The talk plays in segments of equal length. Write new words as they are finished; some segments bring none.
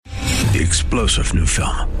The explosive new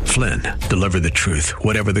film, Flynn, deliver the truth,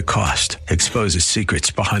 whatever the cost, exposes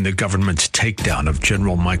secrets behind the government's takedown of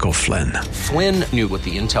General Michael Flynn. Flynn knew what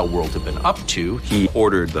the intel world had been up to. He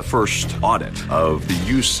ordered the first audit of the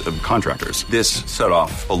use of contractors. This set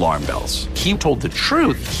off alarm bells. He told the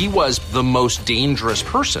truth. He was the most dangerous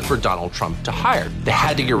person for Donald Trump to hire. They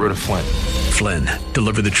had to get rid of Flynn. Flynn,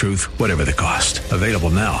 deliver the truth, whatever the cost. Available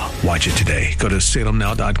now. Watch it today. Go to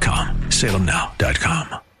salemnow.com.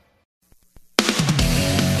 salemnow.com.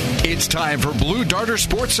 It's time for Blue Darter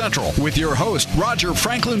Sports Central with your host, Roger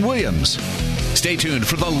Franklin Williams. Stay tuned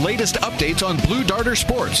for the latest updates on Blue Darter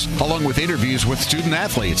Sports, along with interviews with student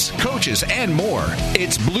athletes, coaches, and more.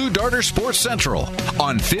 It's Blue Darter Sports Central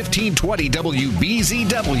on 1520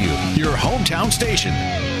 WBZW, your hometown station.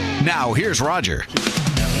 Now, here's Roger.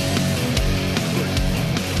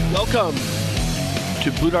 Welcome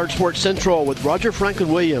to Blue Darter Sports Central with Roger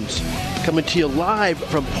Franklin Williams, coming to you live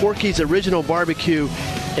from Porky's Original Barbecue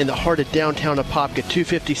in the heart of downtown Apopka,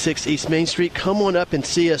 256 East Main Street. Come on up and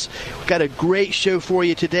see us. We've got a great show for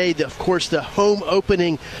you today. Of course, the home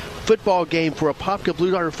opening football game for Apopka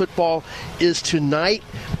Blue Darter football is tonight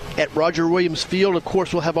at Roger Williams Field. Of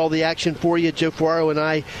course, we'll have all the action for you. Joe Ferraro and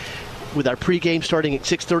I, with our pregame starting at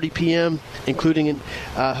 6:30 p.m., including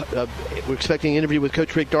we're expecting an interview with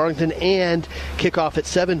Coach Rick Darlington, and kickoff at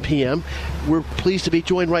 7 p.m. We're pleased to be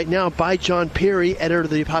joined right now by John Perry, editor of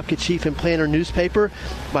the Apopka Chief and Planner newspaper,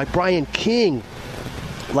 by Brian King,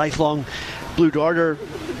 lifelong Blue Darter,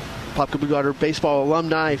 Apopka Blue Darter baseball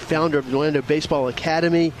alumni, founder of the Orlando Baseball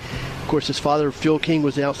Academy. Of course, his father, Phil King,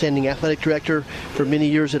 was an outstanding athletic director for many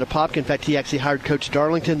years at Apopka. In fact, he actually hired Coach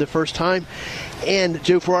Darlington the first time. And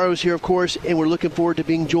Joe Ferraro is here, of course, and we're looking forward to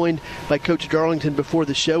being joined by Coach Darlington before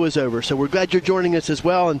the show is over. So we're glad you're joining us as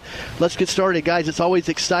well, and let's get started, guys. It's always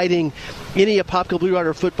exciting. Any Apopka Blue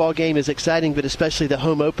Darter football game is exciting, but especially the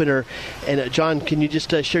home opener. And, John, can you just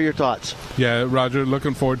share your thoughts? Yeah, Roger,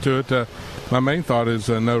 looking forward to it. My main thought is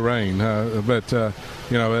no rain, but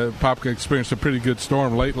Apopka experienced a pretty good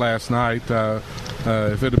storm late last night.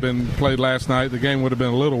 If it had been played last night, the game would have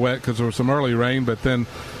been a little wet because there was some early rain, but then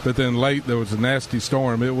late there was a nasty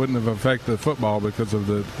storm. It wouldn't have affected the football because of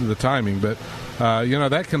the timing, but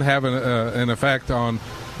that can have an effect on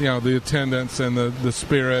the attendance and the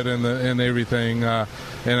spirit and everything.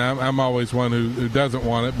 And I'm always one who doesn't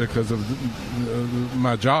want it because of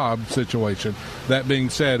my job situation. That being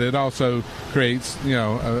said, it also creates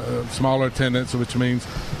a smaller attendance, which means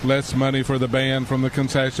less money for the band from the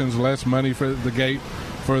concessions, less money for the gate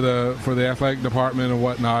for the athletic department and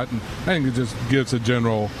whatnot. And I think it just gives a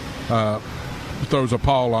general throws a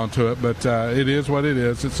pall onto it, but it is what it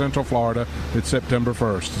is. It's Central Florida. It's September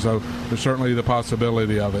 1st, so there's certainly the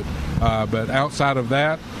possibility of it. But outside of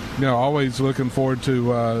that, always looking forward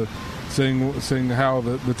to seeing how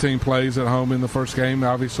the team plays at home in the first game.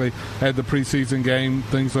 Obviously, had the preseason game.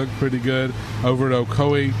 Things looked pretty good. Over at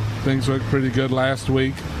Ocoee, things looked pretty good last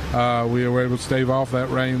week. We were able to stave off that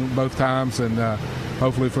rain both times, and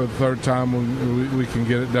hopefully for the third time we can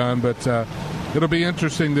get it done. But it'll be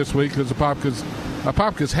interesting this week because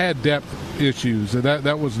Apopka's had depth issues, and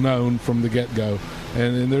that was known from the get-go.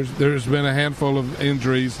 And there's been a handful of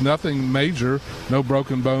injuries, nothing major, no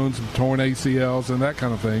broken bones, torn ACLs, and that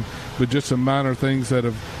kind of thing, but just some minor things that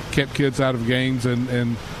have kept kids out of games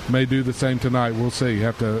and may do the same tonight. We'll see.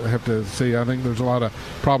 Have to see. I think there's a lot of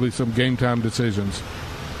probably some game time decisions.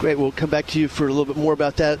 Great. We'll come back to you for a little bit more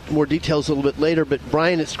about that, more details a little bit later. But,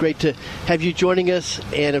 Brian, it's great to have you joining us.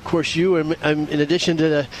 And, of course, you, in addition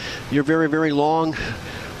to your very, very long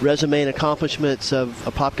resume and accomplishments of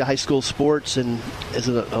Apopka High School sports, and as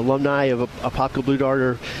an alumni of Apopka Blue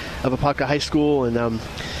Darter of Apopka High School, and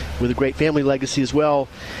with a great family legacy as well.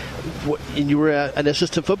 And you were an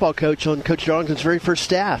assistant football coach on Coach Darlington's very first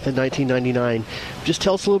staff in 1999. Just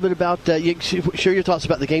tell us a little bit about share your thoughts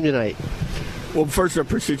about the game tonight. Well, first, I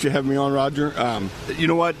appreciate you having me on, Roger. You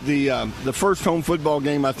know what? The first home football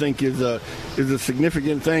game, I think, is a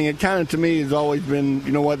significant thing. It kind of, to me, has always been,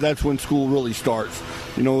 that's when school really starts.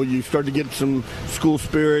 You start to get some school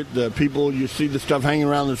spirit. The people, you see the stuff hanging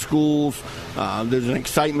around the schools. There's an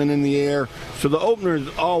excitement in the air. So the opener is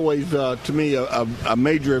always, to me, a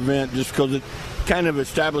major event just because it kind of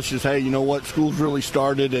establishes, hey, school's really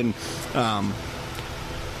started, and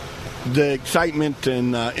the excitement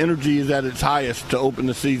and energy is at its highest to open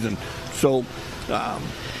the season. So,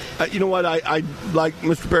 you know what? I like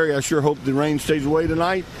Mr. Perry. I sure hope the rain stays away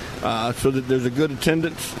tonight so that there's a good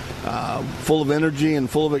attendance, full of energy and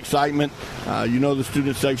full of excitement. The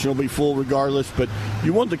student section will be full regardless, but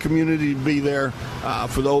you want the community to be there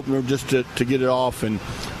for the opener just to get it off, and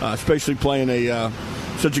especially playing a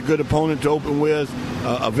such a good opponent to open with.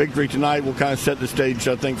 A victory tonight will kind of set the stage,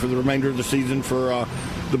 I think, for the remainder of the season for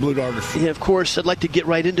the Blue Darters. Yeah, of course, I'd like to get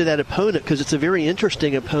right into that opponent because it's a very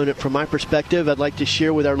interesting opponent from my perspective. I'd like to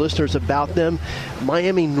share with our listeners about them.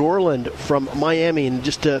 Miami Norland from Miami. And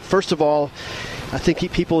just first of all, I think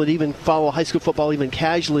people that even follow high school football even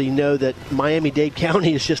casually know that Miami-Dade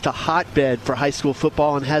County is just a hotbed for high school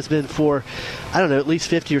football and has been for, I don't know, at least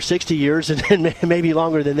 50 or 60 years and maybe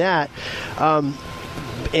longer than that.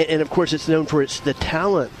 And of course, it's known for the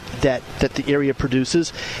talent that the area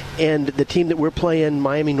produces. And the team that we're playing,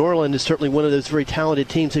 Miami Norland, is certainly one of those very talented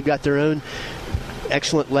teams. They've got their own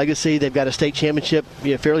excellent legacy. They've got a state championship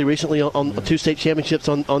fairly recently on 2 state championships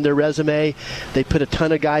on their resume. They put a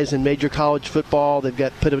ton of guys in major college football.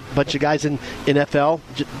 They've put a bunch of guys in NFL,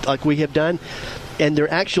 like we have done. And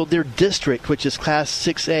their district, which is Class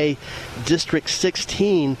 6A, District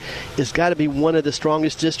 16, has got to be one of the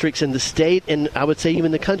strongest districts in the state, and I would say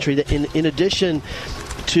even the country. That in addition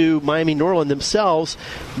to Miami Norland themselves,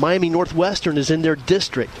 Miami Northwestern is in their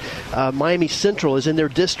district. Miami Central is in their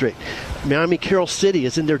district. Miami Carroll City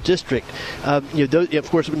is in their district.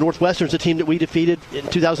 Of course, Northwestern is a team that we defeated in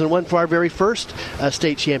 2001 for our very first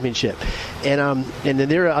state championship, and then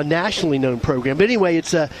they're a nationally known program. But anyway,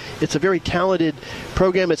 it's a very talented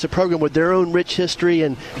program. It's a program with their own rich history,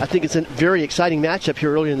 and I think it's a very exciting matchup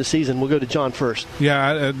here early in the season. We'll go to John first.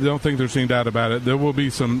 Yeah, I don't think there's any doubt about it. There will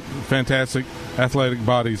be some fantastic athletic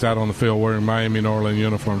bodies out on the field wearing Miami Norland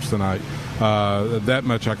uniforms tonight. That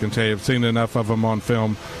much I can tell you. I've seen enough of them on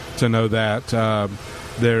film to know that.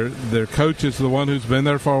 Their coach is the one who's been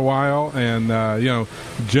there for a while, and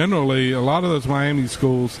generally a lot of those Miami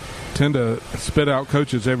schools tend to spit out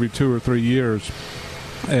coaches every 2 or 3 years,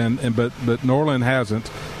 but Norland hasn't,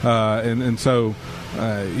 and so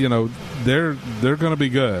they're going to be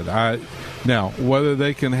good. Now whether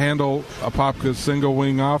they can handle Apopka's single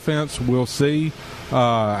wing offense, we'll see.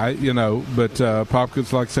 But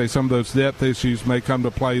Popkins, like I say, some of those depth issues may come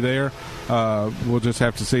to play there. We'll just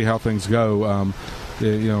have to see how things go.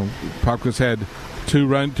 Popkins had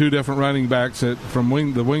two different running backs from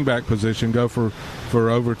the wingback position go for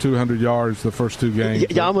over 200 yards the first 2 games.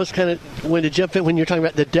 You almost kind of want to jump in when you're talking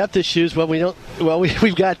about the depth issues. Well,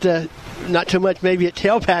 we've got not too much maybe at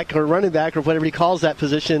tailback or running back or whatever he calls that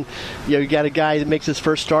position. You got a guy that makes his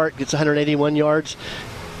first start, gets 181 yards.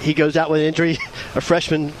 He goes out with an injury. A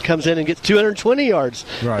freshman comes in and gets 220 yards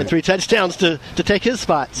and 3 touchdowns to take his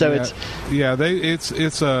spot. So it's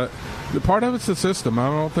part of it's the system. I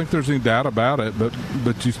don't think there's any doubt about it.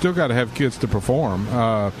 But you still got to have kids to perform.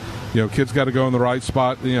 Kids got to go in the right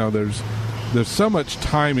spot. There's so much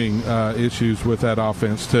timing issues with that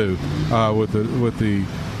offense too. With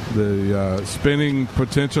the spinning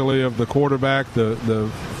potentially of the quarterback,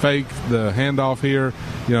 the fake, the handoff here,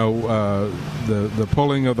 the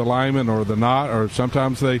pulling of the lineman or the knot, or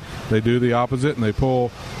sometimes they do the opposite and they pull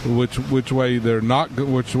which way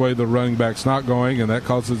the running back's not going, and that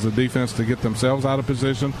causes the defense to get themselves out of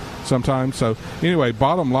position sometimes. So anyway,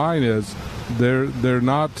 bottom line is they're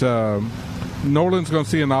not. Norland's going to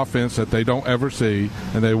see an offense that they don't ever see,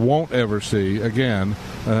 and they won't ever see again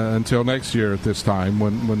until next year at this time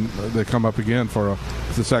when they come up again for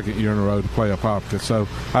the second year in a row to play Apopka. So,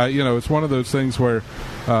 it's one of those things where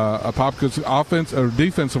Apopka's offense or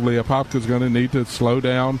defensively, Apopka's going to need to slow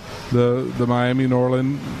down the Miami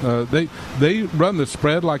Norland. They run the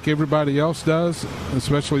spread like everybody else does,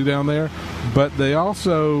 especially down there, but they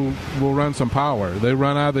also will run some power. They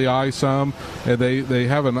run out of the eye some, and they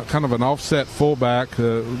have kind of an offset fullback,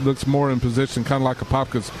 looks more in position, kind of like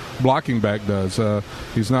Apopka's blocking back does.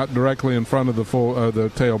 He's not directly in front of the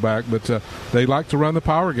tailback, but they like to run the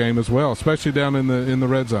power game as well, especially down in the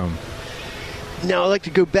red zone. Now I'd like to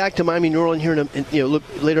go back to Miami Norland here look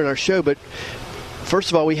later in our show, but first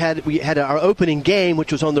of all, we had our opening game,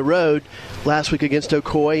 which was on the road last week against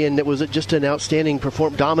Ocoee, and it was just an outstanding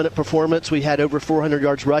dominant performance. We had over 400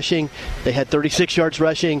 yards rushing. They had 36 yards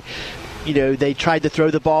rushing. They tried to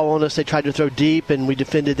throw the ball on us. They tried to throw deep, and we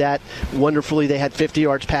defended that wonderfully. They had 50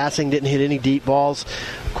 yards passing, didn't hit any deep balls.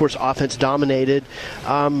 Of course, offense dominated.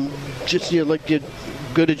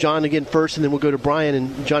 Go to John again first, and then we'll go to Brian.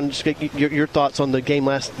 And John, just get your thoughts on the game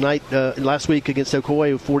last week against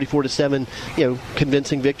Ocoee, 44-7,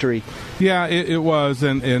 convincing victory. Yeah, it was,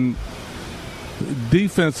 and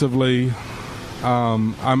defensively.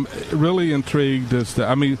 I'm really intrigued as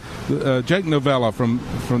to. Jake Novella from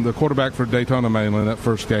the quarterback for Daytona Mainland that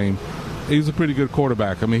first game, he's a pretty good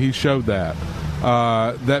quarterback. He showed that.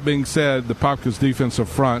 That being said, the Popka's defensive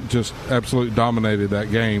front just absolutely dominated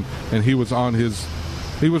that game, and he was on his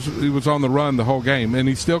he was on the run the whole game, and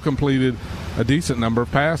he still completed a decent number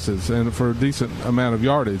of passes and for a decent amount of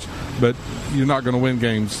yardage. But you're not going to win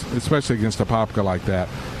games, especially against a Popka like that.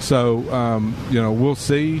 So we'll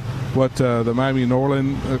see what the Miami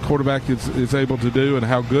Norland quarterback is able to do and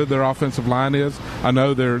how good their offensive line is. I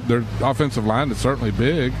know their offensive line is certainly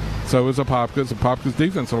big. So is a Popka's. The Popka's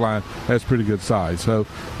defensive line has pretty good size. So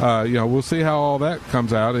we'll see how all that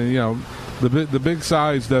comes out. And the big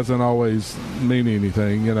size doesn't always mean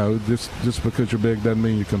anything. Just because you're big doesn't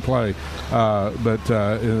mean you can play. But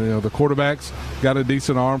the quarterback's got a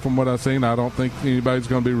decent arm from what I've seen. I don't think anybody's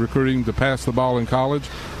going to be recruiting to pass the ball in college.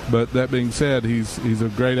 But that being said, he's a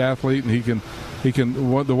great athlete, and he can.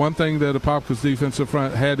 The one thing that Apopka's defensive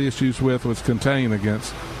front had issues with was contain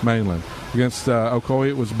against Mainland. Against Ocoee,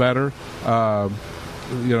 it was better. And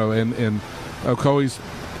Ocoee's,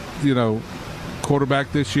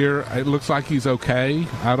 quarterback this year, it looks like he's okay.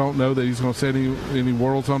 I don't know that he's going to set any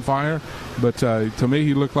worlds on fire, but to me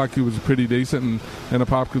he looked like he was pretty decent, and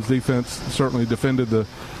Apopka's defense certainly defended the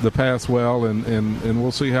pass well, and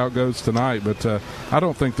we'll see how it goes tonight. But I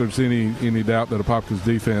don't think there's any doubt that Apopka's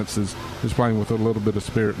defense is playing with a little bit of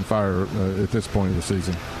spirit and fire at this point of the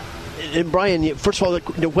season. And Brian, first of all,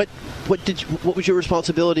 what was your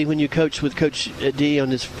responsibility when you coached with Coach D in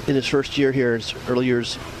his first year here, his early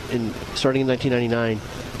years, starting in 1999?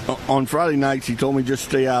 On Friday nights, he told me just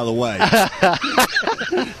stay out of the way.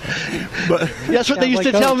 But that's what they used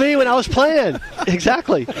to tell me when I was playing.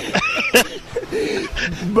 Exactly. But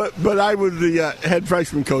I was the head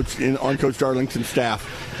freshman coach on Coach Darlington's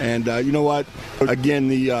staff, and you know what? Again,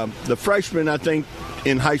 the freshmen, I think,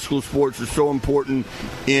 in high school sports is so important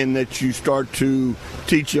in that you start to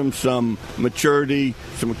teach them some maturity,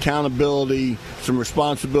 some accountability, some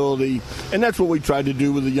responsibility, and that's what we tried to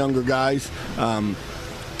do with the younger guys.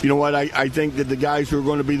 You know what? I think that the guys who are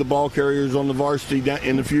going to be the ball carriers on the varsity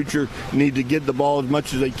in the future need to get the ball as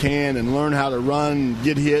much as they can and learn how to run,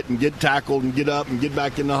 get hit, and get tackled, and get up and get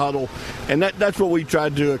back in the huddle. And that's what we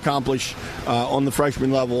tried to accomplish on the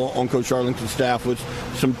freshman level on Coach Darlington's staff, with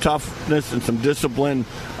some toughness and some discipline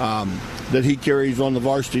that he carries on the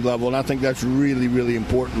varsity level. And I think that's really, really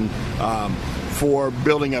important for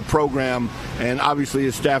building a program. And obviously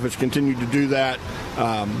his staff has continued to do that.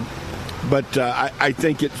 But I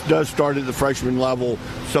think it does start at the freshman level,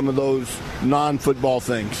 some of those non-football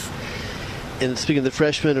things. And speaking of the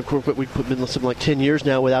freshmen, of course, we've been something like 10 years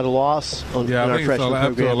now without a loss in our freshman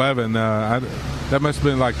program. Up to 11. That must have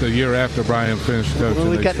been like the year after Brian finished coaching.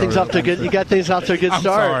 Well, you got things off to a good start.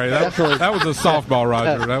 Sorry, that was a softball,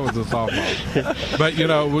 Roger. That was a softball. But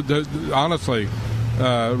honestly,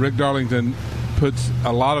 Rick Darlington puts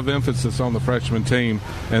a lot of emphasis on the freshman team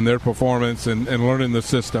and their performance and learning the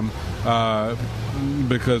system,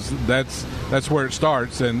 because that's where it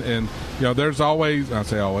starts. And there's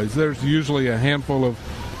there's usually a handful of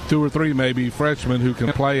 2 or 3 maybe freshmen who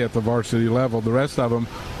can play at the varsity level. The rest of them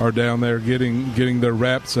are down there getting their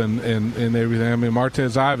reps and everything. I mean,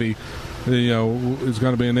 Martez Ivy, is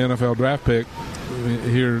going to be an NFL draft pick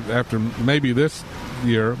here after maybe this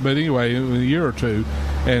year, but anyway, in a year or two.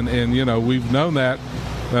 And we've known that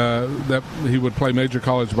he would play major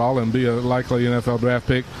college ball and be a likely NFL draft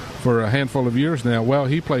pick for a handful of years now. Well,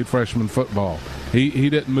 he played freshman football. He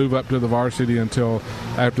didn't move up to the varsity until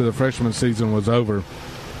after the freshman season was over,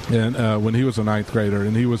 and when he was a 9th grader,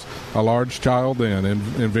 and he was a large child then and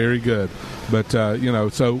very good. But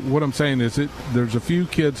so what I'm saying is there's a few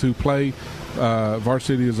kids who play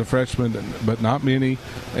varsity as a freshman, but not many,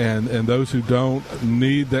 and those who don't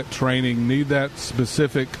need that training, need that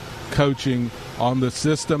specific coaching on the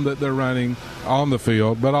system that they're running on the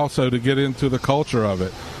field, but also to get into the culture of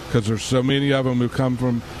it, because there's so many of them who come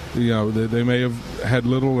from, they may have had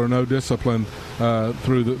little or no discipline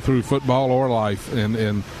through football or life,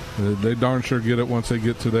 and they darn sure get it once they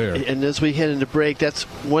get to there. And as we head into break, that's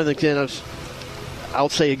one of the things I'll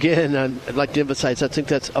say again, I'd like to emphasize, I think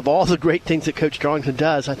that's, of all the great things that Coach Darlington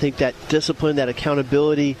does, I think that discipline, that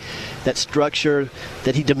accountability, that structure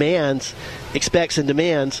that he expects and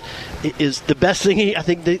demands is the best thing I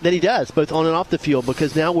think that he does, both on and off the field,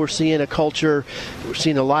 because now we're seeing a culture, we're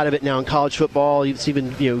seeing a lot of it now in college football, it's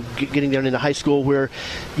even getting down into high school, where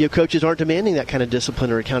coaches aren't demanding that kind of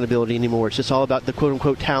discipline or accountability anymore. It's just all about the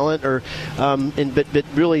quote-unquote talent, but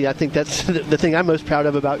really I think that's the thing I'm most proud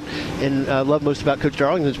of about and love most about Coach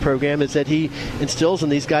Darlington's program, is that he instills in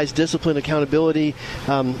these guys discipline, accountability,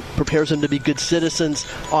 prepares them to be good citizens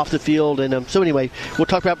off the field. And so anyway, we'll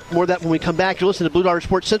talk about more of that when we come back. You're listening to Blue Darter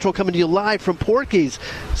Sports Central, coming to you live from Porky's.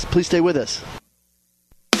 So please stay with us.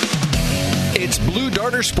 It's Blue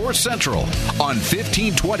Darter Sports Central on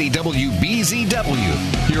 1520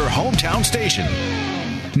 WBZW, your hometown station.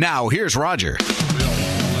 Now, here's Roger.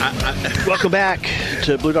 Welcome back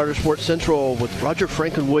to Blue Darter Sports Central with Roger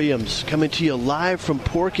Franklin Williams, coming to you live from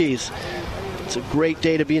Porky's. It's a great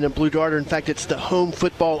day to be in a Blue Darter. In fact, it's the home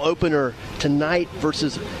football opener tonight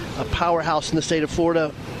versus a powerhouse in the state of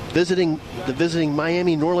Florida, visiting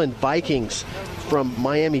Miami Norland Vikings from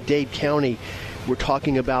Miami-Dade County. We're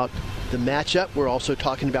talking about the matchup. We're also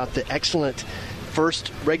talking about the excellent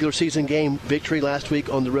first regular season game victory last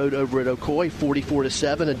week on the road over at Ocoee,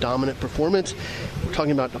 44-7, a dominant performance. We're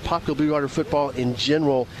talking about Apopka Blue Darter football in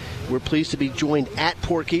general. We're pleased to be joined at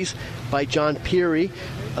Porky's by John Peary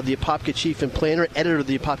of the Apopka Chief and Planner, editor of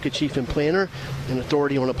the Apopka Chief and Planner, an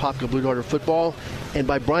authority on Apopka Blue Darter football, and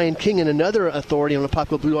by Brian King, another authority on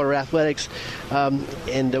Apopka Blue Darter athletics,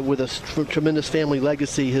 and with a tremendous family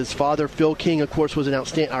legacy. His father, Phil King, of course, was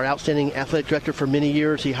our outstanding athletic director for many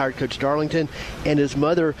years. He hired Coach Darlington, and his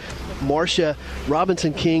mother, Marcia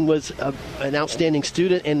Robinson King, was an outstanding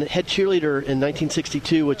student and head cheerleader in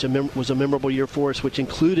 1962, which was a memorable year for us, which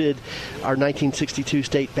included our 1962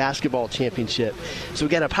 state basketball championship. So we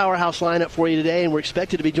got a powerhouse lineup for you today, and we're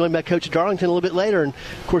expected to be joined by Coach Darlington a little bit later, and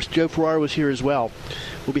of course Joe Ferrara was here as well.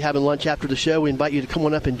 We'll be having lunch after the show. We invite you to come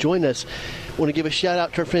on up and join us. I want to give a shout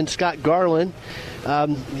out to our friend Scott Garland.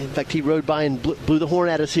 In fact, he rode by and blew the horn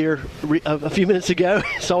at us here a few minutes ago.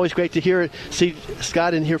 It's always great to see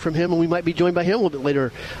Scott and hear from him, and we might be joined by him a little bit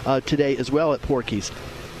later today as well at Porky's.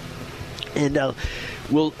 And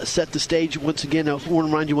we'll set the stage once again. I want to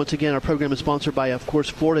remind you once again, our program is sponsored by, of course,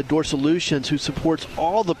 Florida Door Solutions, who supports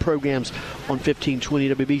all the programs on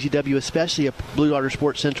 1520 WBGW, especially a Blue Darter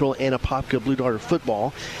Sports Central and Apopka Blue Darter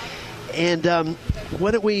football. And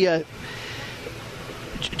why don't we... one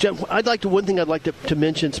thing I'd like to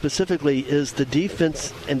mention specifically is the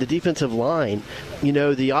defense and the defensive line. You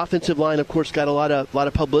know, the offensive line, of course, got a lot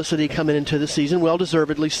of publicity coming into the season, well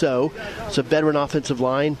deservedly so. It's a veteran offensive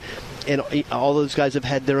line, and all those guys have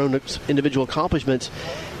had their own individual accomplishments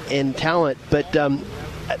and talent. But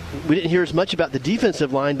we didn't hear as much about the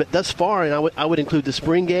defensive line, but thus far, and I would include the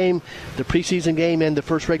spring game, the preseason game, and the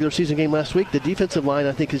first regular season game last week, the defensive line,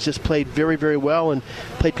 I think, has just played very, very well and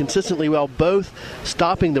played consistently well, both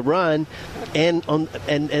stopping the run and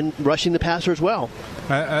rushing the passer as well.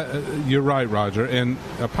 You're right, Roger. And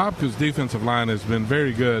Apopka's defensive line has been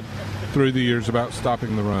very good through the years about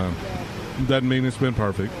stopping the run. Doesn't mean it's been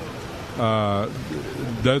perfect.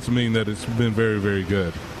 Does mean that it's been very, very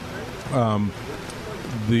good.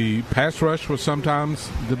 The pass rush was sometimes,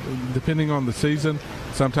 depending on the season,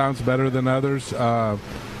 sometimes better than others.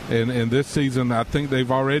 And this season, I think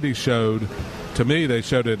they've already showed, to me, they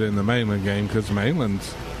showed it in the Mainland game, because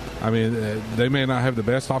Mainland's, I mean, they may not have the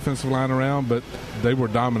best offensive line around, but they were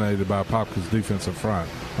dominated by Apopka's defensive front.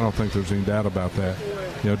 I don't think there's any doubt about that.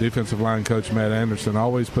 You know, defensive line coach Matt Anderson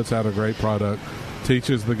always puts out a great product,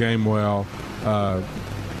 teaches the game well.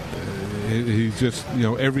 He's just, you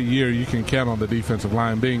know, every year you can count on the defensive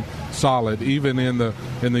line being solid, even in the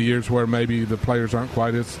years where maybe the players aren't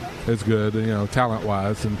quite as good, you know, talent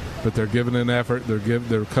wise, but they're giving an effort,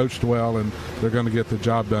 they're coached well, and they're going to get the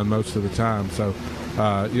job done most of the time. So,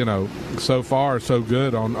 you know, so far so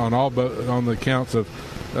good on the counts of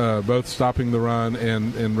both stopping the run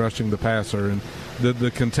and rushing the passer. And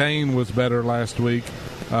the contain was better last week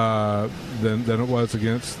than it was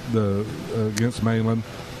against Mainland.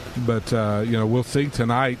 But, you know, we'll see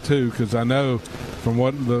tonight, too, because I know from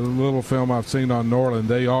what the little film I've seen on Norland,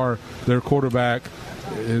 their quarterback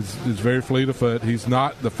is very fleet of foot. He's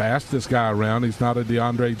not the fastest guy around. He's not a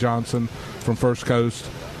DeAndre Johnson from First Coast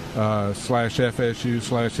 /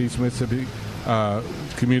 FSU / East Mississippi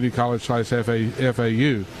Community College /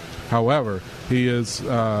 FAU. However, he is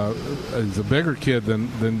a bigger kid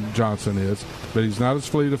than Johnson is, but he's not as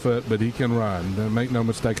fleet of foot, but he can run. Make no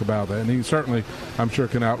mistake about that. And he certainly, I'm sure,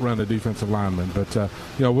 can outrun a defensive lineman. But, you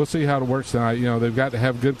know, we'll see how it works tonight. You know, they've got to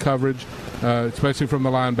have good coverage, especially from the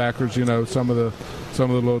linebackers. You know, some of the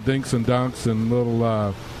little dinks and dunks and little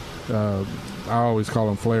I always call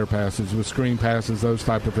them flare passes, with screen passes, those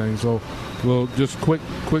type of things. So we'll just quick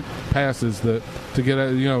passes to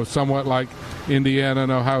get, you know, somewhat like Indiana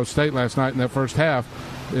and Ohio State last night in that first half.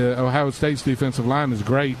 Ohio State's defensive line is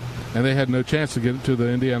great, and they had no chance to get it to the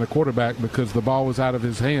Indiana quarterback because the ball was out of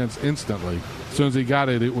his hands instantly. As soon as he got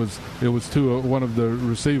it, it was to one of the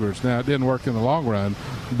receivers. Now, it didn't work in the long run,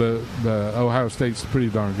 but Ohio State's pretty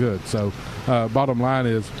darn good. So bottom line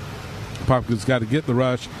is Apopka's got to get the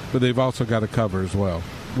rush, but they've also got to cover as well,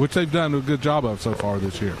 which they've done a good job of so far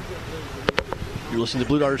this year. You're listening to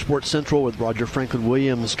Blue Darter Sports Central with Roger Franklin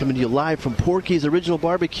Williams, coming to you live from Porky's Original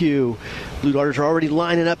Barbecue. Blue Darters are already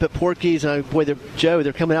lining up at Porky's, and boy,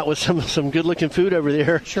 they're coming out with some good-looking food over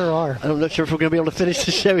there. Sure are. I'm not sure if we're going to be able to finish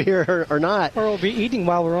the show here or not. Or we'll be eating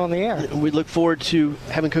while we're on the air. We look forward to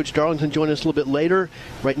having Coach Darlington join us a little bit later.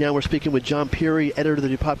 Right now, we're speaking with John Peary, editor of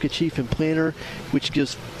the Apopka Chief and Planner, which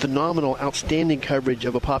gives phenomenal, outstanding coverage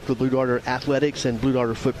of Apopka Blue Darter athletics and Blue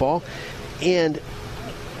Darter football. And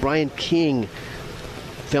Brian King,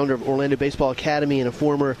 founder of Orlando Baseball Academy and a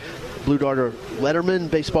former Blue Darter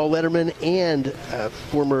baseball letterman, and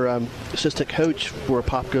former assistant coach for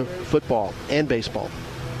Apopka football and baseball.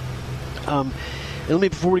 And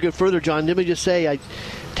before we go further, John, let me just say I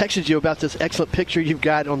texted you about this excellent picture you've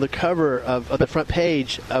got on the cover of the front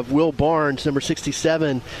page of Will Barnes, number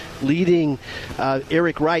 67, leading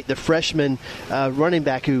Eric Wright, the freshman running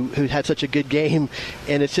back who had such a good game.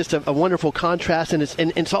 And it's just a wonderful contrast, and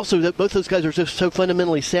it's also that both those guys are just so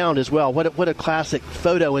fundamentally sound as well. What a classic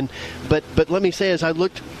photo. But let me say, as I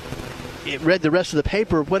read the rest of the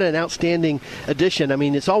paper, what an outstanding addition. I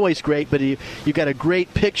mean, it's always great, but you got a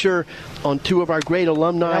great picture on two of our great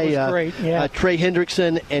alumni, that was great, yeah. Trey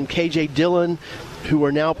Hendrickson and KJ Dillon, who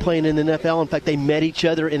are now playing in the NFL. In fact, they met each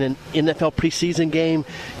other in an NFL preseason game.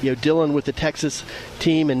 Dillon with the Texas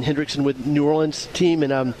team and Hendrickson with New Orleans team.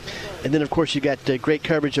 And then, of course, you got great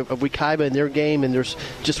coverage of Wekiva in their game, and there's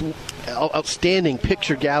just outstanding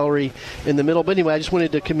picture gallery in the middle. But anyway, I just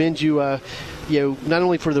wanted to commend you, not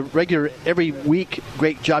only for the regular, every week,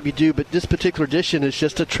 great job you do, but this particular edition is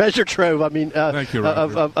just a treasure trove. I mean, thank you,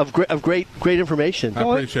 Roger. of great information. I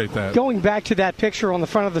appreciate that. Going back to that picture on the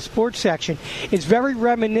front of the sports section, it's very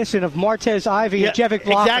reminiscent of Martez Ivey and Jevic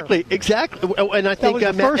Blocker. Exactly. And I think that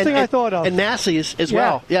was the first thing I thought of. And Massey as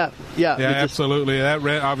well. Yeah, absolutely. That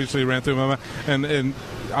obviously ran through my mind. And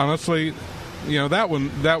honestly, that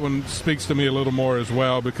one speaks to me a little more as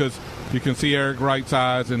well, because you can see Eric Wright's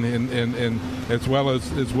eyes, and as well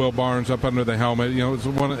as Will Barnes up under the helmet. It was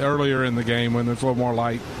one earlier in the game when there's a little more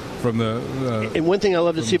light from the. And one thing I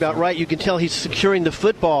love to see about Wright, you can tell he's securing the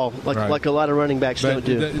football like a lot of running backs don't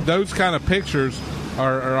do. Those kind of pictures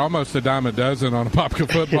are almost a dime a dozen on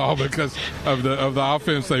Apopka football because of the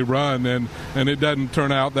offense they run, and it doesn't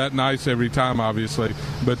turn out that nice every time, obviously.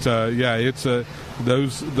 But it's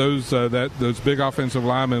those big offensive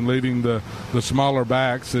linemen leading the smaller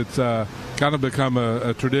backs. It's kind of become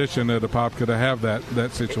a tradition at Apopka to have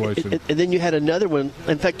that situation. And then you had another one.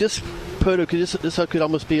 In fact, this photo this could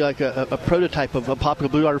almost be like a prototype of Apopka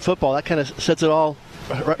Blue Darter football. That kind of sets it all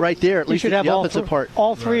right there. At least the offensive part.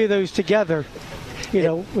 All three of those together.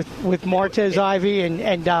 With Martez Ivey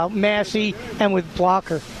and Massey, and with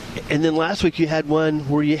Blocker. And then last week you had one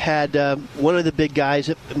where you had one of the big guys.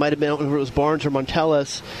 It might have been, whether it was Barnes or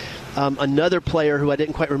Montellis, another player who I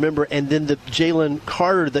didn't quite remember, and then the Jalen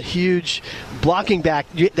Carter, the huge blocking back.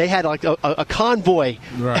 They had like a convoy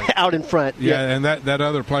out in front. Yeah, and that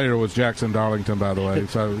other player was Jackson Darlington, by the way,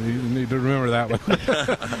 so you need to remember that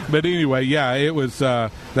one. But anyway, it was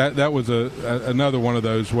that was another one of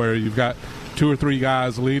those where you've got two or three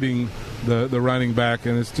guys leading the running back,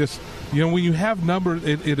 and it's just, when you have numbers,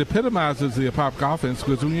 it epitomizes the Apopka offense,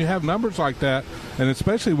 because when you have numbers like that, and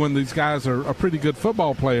especially when these guys are pretty good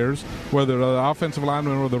football players, whether the offensive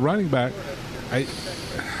lineman or the running back,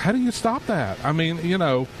 how do you stop that? I mean,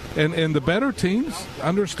 and the better teams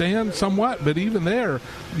understand somewhat, but even there,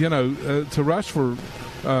 to rush for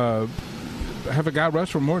have a guy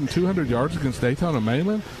rush for more than 200 yards against Daytona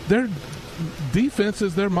Mainland, their defense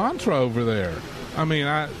is their mantra over there. I mean,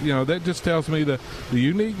 that just tells me the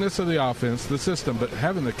uniqueness of the offense, the system, but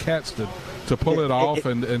having the cats to pull it off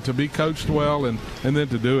and to be coached well and then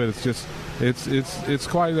to do it, it's just it's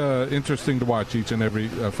quite interesting to watch each and every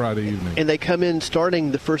Friday evening. And they come in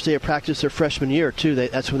starting the first day of practice their freshman year too.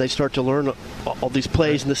 That's when they start to learn all these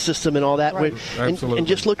plays and the system and all that. Right. Absolutely. And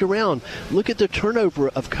just look around. Look at the turnover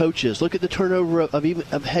of coaches. Look at the turnover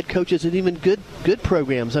of head coaches and even good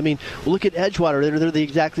programs. I mean, look at Edgewater. They're the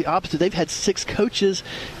exactly opposite. They've had 6 coaches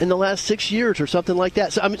in the last 6 years or something like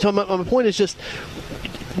that. So my point is just,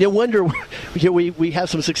 no wonder we have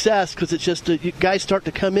some success, because it's just guys start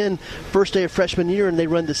to come in first day of freshman year and they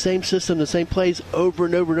run the same system, the same plays over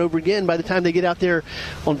and over and over again. By the time they get out there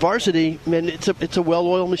on varsity, man, it's a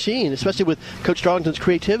well-oiled machine, especially with Coach Darlington's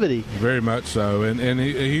creativity. Very much so, and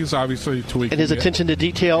he's obviously tweaking. And his attention to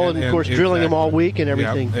detail, and of course drilling them all week and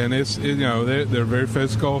everything. Yeah. And it's they're very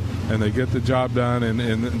physical and they get the job done,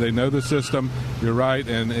 and they know the system. You're right,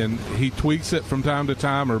 and he tweaks it from time to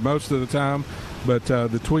time, or most of the time. but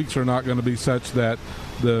the tweaks are not going to be such that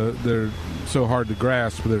they're so hard to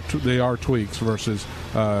grasp. They are tweaks versus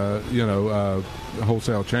wholesale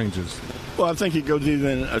changes. Well, I think it goes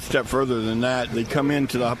even a step further than that. They come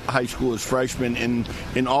into the high school as freshmen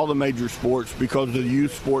in all the major sports because the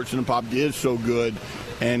youth sports in the Pop is so good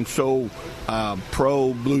and so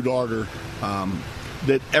pro Blue Darter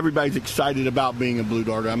that everybody's excited about being a Blue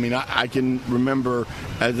Darter. I mean, I can remember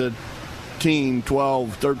as a teen,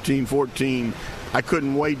 12, 13, 14, I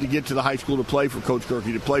couldn't wait to get to the high school to play for Coach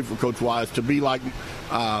Gerke, to play for Coach Wise, to be like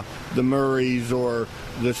the Murrays or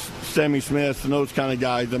the Sammy Smiths and those kind of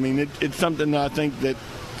guys. I mean, it's something that I think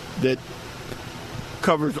that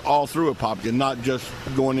covers all through a Popkin, not just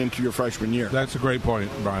going into your freshman year. That's a great point,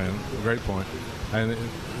 Brian. Great point. And,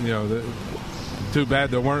 too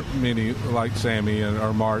bad there weren't many like Sammy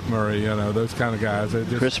or Mark Murray, those kind of guys.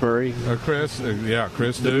 Chris Murray. Chris too.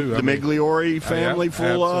 The Migliori family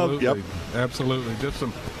full absolutely, of. Yep. Absolutely. Just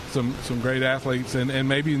some great athletes, and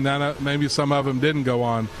maybe some of them didn't go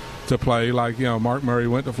on to play. Like Mark Murray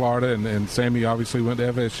went to Florida, and Sammy obviously went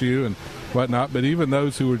to FSU and whatnot. But even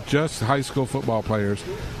those who were just high school football players,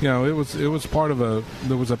 it was part of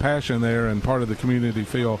there was a passion there and part of the community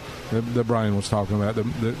feel that Brian was talking about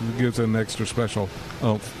that gives an extra special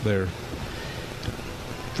oomph there.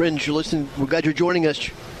 Friends, you're listening. We're glad you're joining us.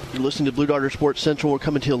 You're listening to Blue Darter Sports Central. We're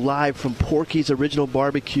coming to you live from Porky's Original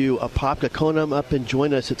Barbecue, Apopka. Come up and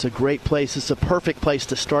join us. It's a great place. It's a perfect place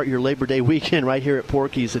to start your Labor Day weekend right here at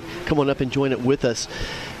Porky's. And come on up and join it with us.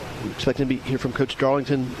 We're expecting to hear from Coach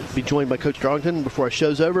Darlington, be joined by Coach Darlington before our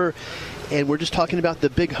show's over. And we're just talking about the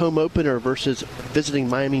big home opener versus visiting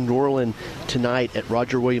Miami Norland tonight at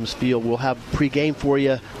Roger Williams Field. We'll have pregame for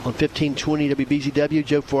you on 1520 WBZW.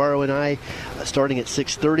 Joe Ferraro and I starting at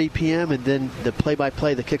 6:30 p.m. And then the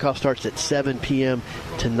play-by-play, the kickoff starts at 7 p.m.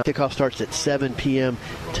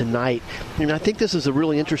 tonight. And I think this is a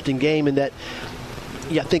really interesting game in that,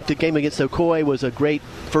 I think the game against Ocoee was a great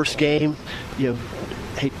first game.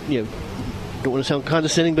 Don't want to sound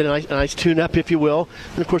condescending, but a nice tune-up, if you will.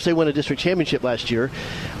 And, of course, they won a district championship last year.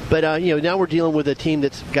 But, now we're dealing with a team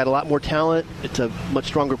that's got a lot more talent. It's a much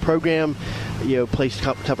stronger program, plays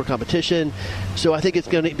tougher competition. So I think it's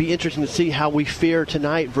going to be interesting to see how we fare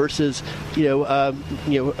tonight versus,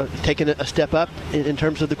 taking a step up in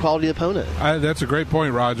terms of the quality of the opponent. That's a great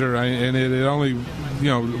point, Roger. And it only,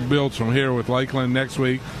 builds from here with Lakeland next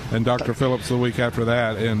week and Dr. Phillips the week after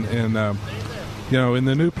that. And in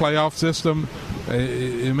the new playoff system,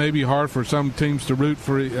 it may be hard for some teams to root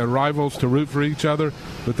for rivals to root for each other,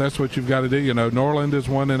 but that's what you've got to do. Norland is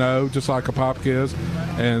 1-0, just like Apopka is,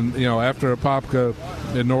 and after Apopka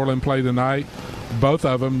and Norland play tonight, both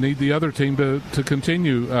of them need the other team to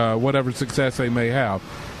continue whatever success they may have.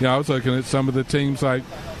 I was looking at some of the teams like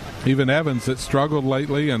even Evans that struggled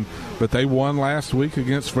lately, but they won last week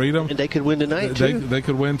against Freedom. And they could win tonight, too. They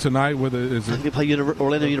could win tonight with they play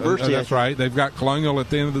Orlando University. That's right. They've got Colonial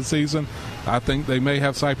at the end of the season. I think they may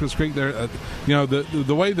have Cypress Creek there.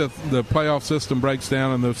 The way the playoff system breaks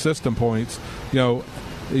down and those system points,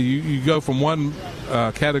 you go from one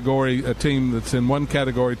category, a team that's in one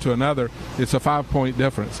category to another, it's a 5-point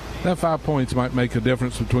difference. That 5 points might make a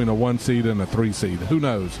difference between a 1 seed and a 3 seed. Who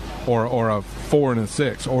knows? Or a 4 and a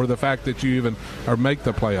 6, or the fact that you even make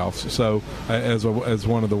the playoffs. So as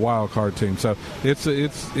one of the wild card teams. So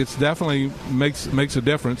it's definitely makes a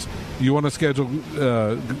difference. You want to schedule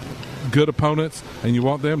good opponents, and you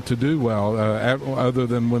want them to do well, other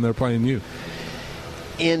than when they're playing you.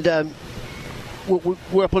 And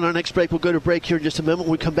we're up on our next break. We'll go to break here in just a moment.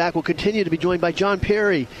 When we come back, we'll continue to be joined by John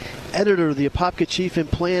Perry, editor of the Apopka Chief and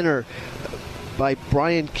Planner, by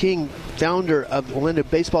Brian King, founder of Orlando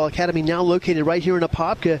Baseball Academy, now located right here in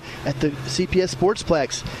Apopka at the CPS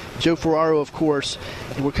Sportsplex. Joe Ferraro, of course.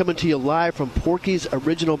 And we're coming to you live from Porky's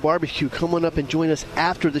Original Barbecue. Come on up and join us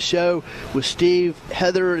after the show with Steve,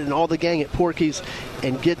 Heather, and all the gang at Porky's,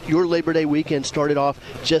 and get your Labor Day weekend started off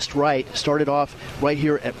just right. Started off right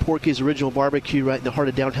here at Porky's Original Barbecue, right in the heart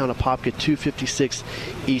of downtown Apopka, 256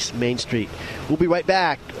 East Main Street. We'll be right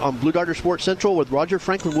back on Blue Darter Sports Central with Roger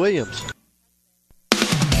Franklin Williams.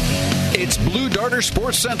 It's Blue Darter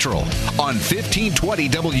Sports Central on 1520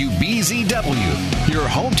 WBZW, your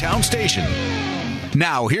hometown station.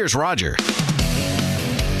 Now, here's Roger.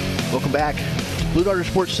 Welcome back. Blue Darter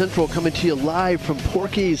Sports Central coming to you live from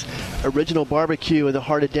Porky's Original Barbecue in the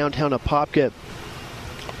heart of downtown Apopka.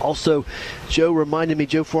 Also, Joe reminded me,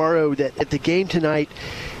 Joe Ferraro, that at the game tonight,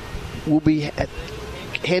 we'll be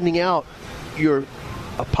handing out your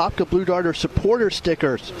Apopka Blue Darter supporter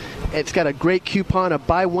stickers. It's got a great coupon, a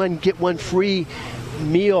buy one, get one free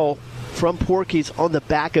meal from Porky's on the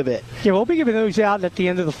back of it. Yeah, we'll be giving those out at the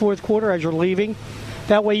end of the fourth quarter as you're leaving.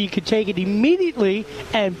 That way you can take it immediately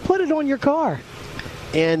and put it on your car.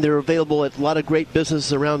 And they're available at a lot of great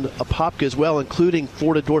businesses around Apopka as well, including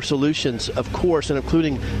Florida Door Solutions, of course, and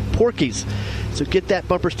including Porky's. So get that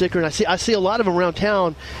bumper sticker. And I see a lot of them around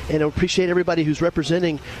town, and I appreciate everybody who's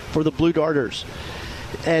representing for the Blue Darters.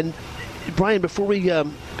 And, Brian, before we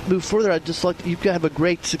move further, I'd just like you to have a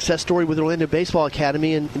great success story with Orlando Baseball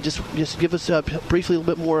Academy, and just give us briefly a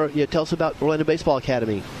little bit more. Tell us about Orlando Baseball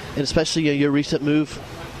Academy, and especially your recent move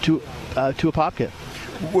to Apopka.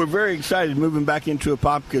 We're very excited moving back into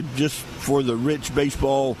Apopka just for the rich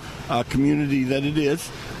baseball community that it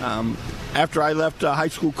is. After I left high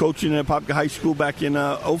school coaching at Apopka High School back in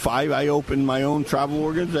 2005, I opened my own travel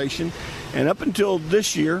organization. And up until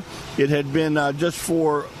this year, it had been just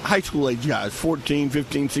for high school age guys, 14,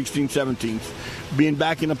 15, 16, 17. Being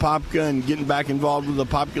back in Apopka and getting back involved with the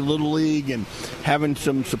Apopka Little League and having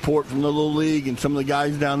some support from the Little League and some of the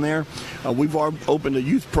guys down there. We've opened a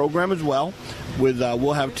youth program as well.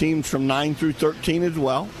 We'll have teams from 9 through 13 as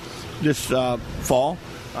well this fall,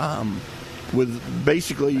 with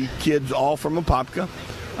basically kids all from Apopka.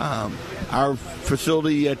 Our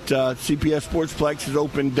facility at CPS Sportsplex is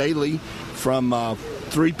open daily from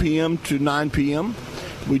 3 p.m. to 9 p.m.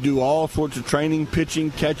 We do all sorts of training,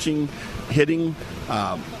 pitching, catching, hitting,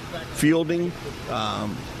 fielding,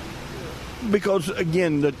 because,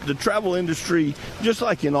 again, the travel industry, just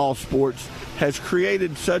like in all sports, has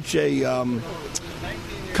created such a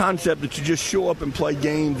concept that you just show up and play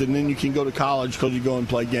games, and then you can go to college because you go and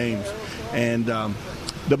play games. And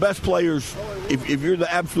the best players, if you're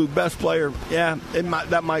the absolute best player, yeah,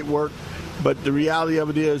 that might work. But the reality of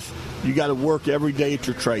it is you got to work every day at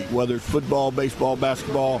your trade, whether it's football, baseball,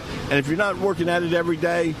 basketball. And if you're not working at it every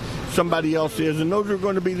day, somebody else is. And those are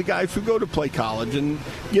going to be the guys who go to play college and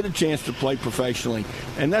get a chance to play professionally.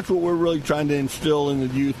 And that's what we're really trying to instill in the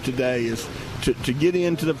youth today is to get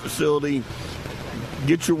into the facility,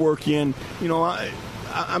 get your work in. You know,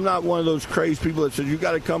 I'm not one of those crazy people that says you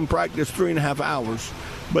got to come practice 3.5 hours.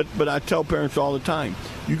 But I tell parents all the time,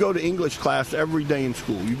 you go to English class every day in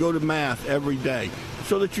school. You go to math every day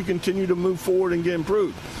so that you continue to move forward and get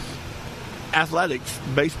improved. Athletics,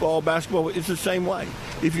 baseball, basketball, it's the same way.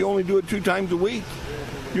 If you only do it 2 times a week,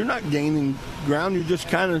 you're not gaining ground. You're just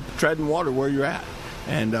kind of treading water where you're at.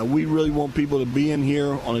 And we really want people to be in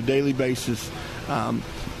here on a daily basis.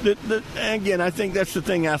 Again, I think that's the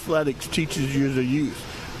thing athletics teaches you as a youth.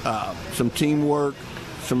 Some teamwork,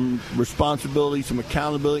 some responsibility, some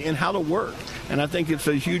accountability, and how to work. And I think it's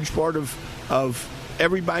a huge part of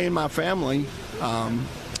everybody in my family.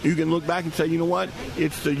 You can look back and say, you know what?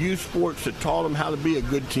 It's the youth sports that taught them how to be a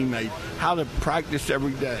good teammate, how to practice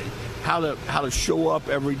every day, how to show up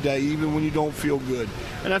every day, even when you don't feel good.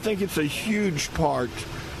 And I think it's a huge part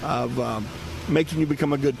of making you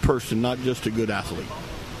become a good person, not just a good athlete.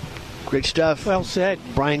 Great stuff. Well said.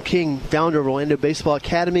 Brian King, founder of Orlando Baseball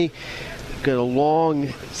Academy. Got a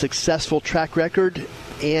long, successful track record,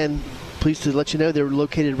 and pleased to let you know they're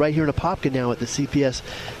located right here in Apopka now at the CPS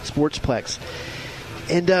Sportsplex.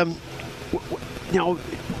 And now,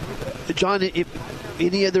 John,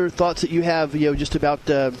 any other thoughts that you have, just about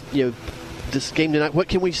this game tonight? What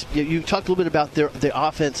can we? You talked a little bit about the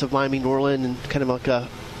offense of Miami Norland and kind of like a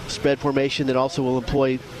spread formation that also will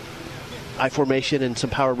employ I formation and some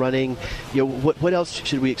power running. What else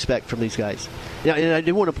should we expect from these guys? Now, and I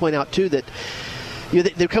do want to point out too that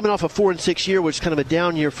they're coming off a 4-6 year, which is kind of a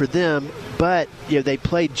down year for them. But they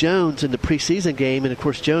played Jones in the preseason game, and of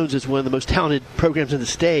course Jones is one of the most talented programs in the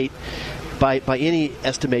state by any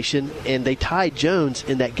estimation, and they tied Jones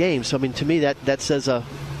in that game. So I mean, to me that says we're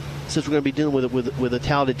going to be dealing with a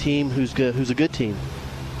talented team who's a good team.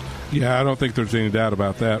 Yeah, I don't think there's any doubt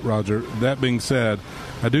about that, Roger. That being said,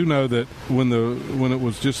 I do know that when it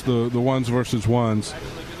was just the ones versus ones,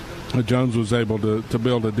 Jones was able to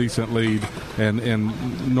build a decent lead,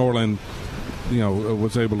 and Norland,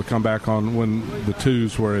 was able to come back on when the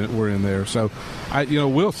twos were in there. So,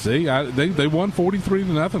 we'll see. They won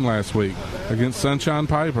 43-0 last week against Sunshine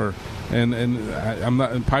Piper, and I'm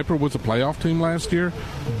not. And Piper was a playoff team last year,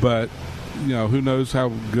 but who knows how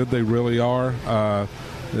good they really are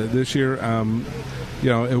this year.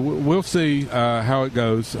 We'll see how it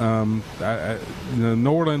goes.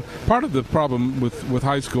 Norland, part of the problem with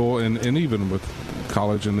high school and even with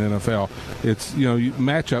college and the NFL, it's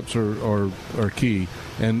matchups are key,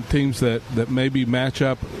 and teams that maybe match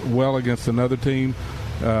up well against another team,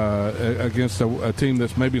 against a team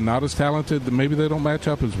that's maybe not as talented, maybe they don't match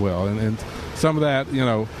up as well, and some of that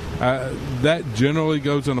that generally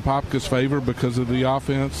goes in Apopka's favor because of the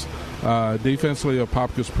offense. Defensively,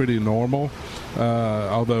 Apopka's pretty normal.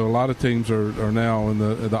 Although a lot of teams are now in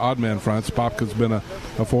the odd man fronts. Apopka's been a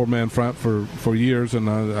 4-man front for years, and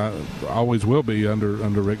always will be under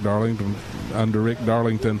Rick Darlington.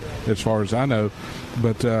 As far as I know.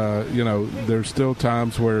 But there's still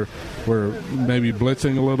times where maybe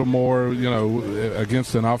blitzing a little more,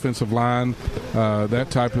 against an offensive line, that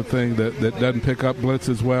type of thing that doesn't pick up blitz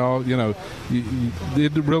as well.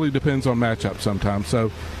 It really depends on matchup sometimes.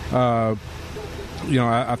 So, I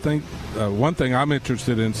think one thing I'm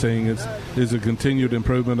interested in seeing is a continued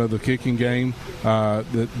improvement of the kicking game.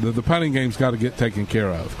 The punting game's got to get taken care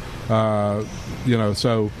of.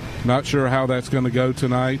 So not sure how that's going to go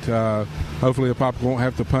tonight. Hopefully Apopka won't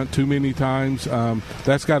have to punt too many times.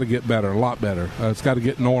 That's got to get better, a lot better. It's got to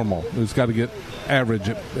get normal. It's got to get average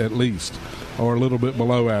at least, or a little bit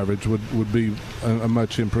below average would be a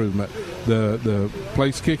much improvement. The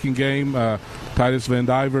place kicking game, Titus Van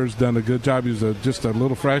Diver's done a good job. He's just a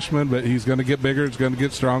little freshman, but he's going to get bigger. He's going to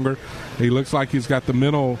get stronger. He looks like he's got the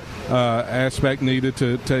mental aspect needed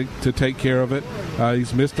to take care of it.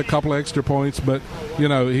 He's missed a couple extra points, but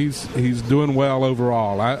he's doing well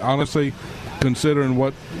overall. I honestly, considering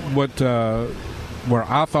what where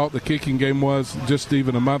I thought the kicking game was just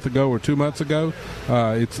even a month ago or 2 months ago,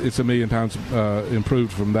 it's a million times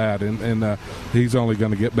improved from that, and he's only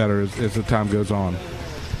going to get better as the time goes on.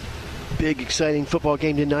 Big, exciting football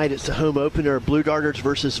game tonight. It's the home opener, Blue Darters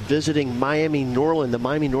versus visiting Miami Norland. The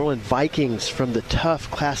Miami Norland Vikings from the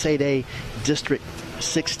tough Class 8A District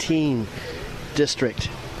 16 district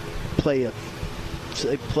play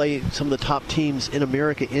some of the top teams in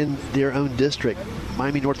America in their own district.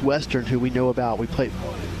 Miami Northwestern, who we know about. We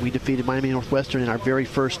defeated Miami Northwestern in our very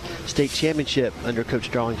first state championship under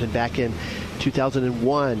Coach Darlington back in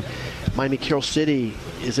 2001. Miami Carroll City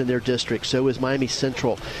is in their district. So is Miami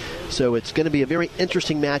Central. So it's going to be a very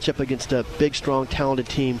interesting matchup against a big, strong, talented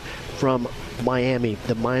team from Miami,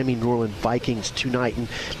 the Miami Norland Vikings tonight. And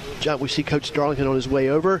John, we see Coach Darlington on his way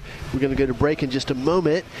over. We're going to go to break in just a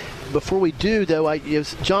moment. Before we do, though,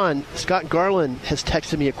 John, Scott Garland has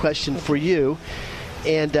texted me a question for you.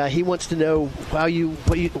 And he wants to know what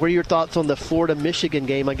are your thoughts on the Florida-Michigan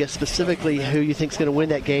game, I guess specifically who you think is going to win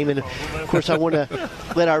that game. And, of course, I want to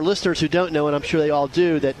let our listeners who don't know, and I'm sure they all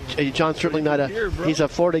do, that John's certainly he's a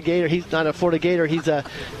Florida Gator. He's not a Florida Gator. He's a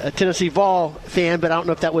Tennessee Vol fan, but I don't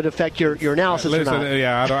know if that would affect your analysis or not.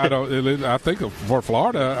 Yeah, I think for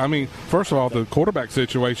Florida, I mean, first of all, the quarterback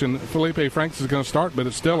situation, Felipe Franks is going to start, but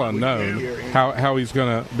it's still unknown how he's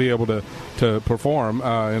going to be able to perform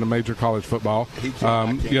in a major college football.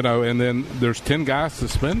 And then there's 10 guys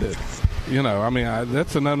suspended.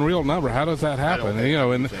 That's an unreal number. How does that happen?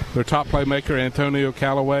 And their top playmaker, Antonio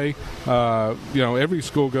Callaway, every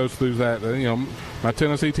school goes through that. My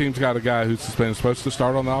Tennessee team's got a guy who's suspended, supposed to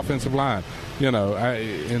start on the offensive line.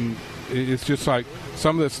 And it's just like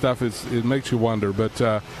some of this stuff it makes you wonder. But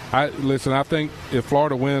I think if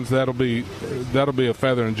Florida wins, that'll be a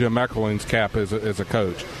feather in Jim McElwain's cap as a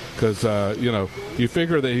coach. Because, you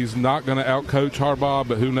figure that he's not going to outcoach Harbaugh,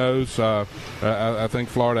 but who knows? I think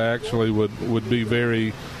Florida actually would be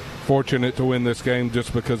very fortunate to win this game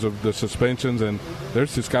just because of the suspensions, and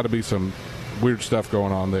there's just got to be some weird stuff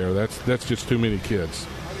going on there. That's just too many kids.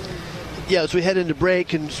 Yeah, as we head into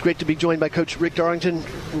break, and it's great to be joined by Coach Rick Darlington.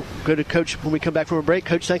 We'll go to Coach when we come back from a break.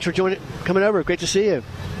 Coach, thanks for coming over. Great to see you.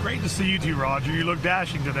 Great to see you too, Roger. You look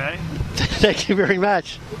dashing today. Thank you very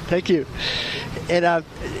much. Thank you. And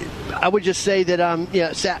I would just say that,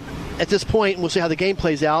 at this point, we'll see how the game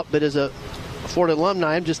plays out, but as a Florida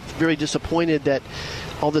alumni, I'm just very disappointed that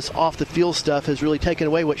all this off-the-field stuff has really taken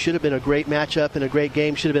away what should have been a great matchup and a great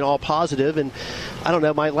game, should have been all positive. And I don't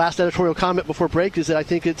know, my last editorial comment before break is that I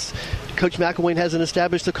think it's Coach McElwain hasn't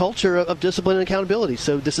established a culture of discipline and accountability.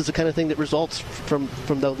 So this is the kind of thing that results from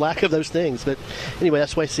the lack of those things. But anyway,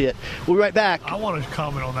 that's the way I see it. We'll be right back. I want to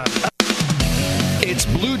comment on that. It's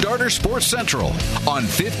Blue Darter Sports Central on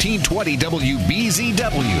 1520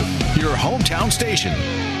 WBZW, your hometown station.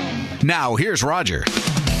 Now, here's Roger.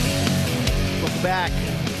 Welcome back.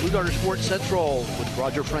 Blue Darter Sports Central with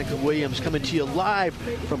Roger Franklin Williams coming to you live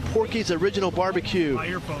from Porky's Original Barbecue,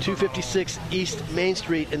 256 East Main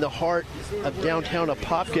Street in the heart of downtown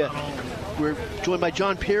Apopka. We're joined by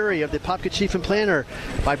John Perry of the Apopka Chief and Planner,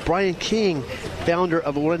 by Brian King, founder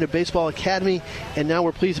of Orlando Baseball Academy, and now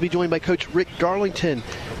we're pleased to be joined by Coach Rick Darlington,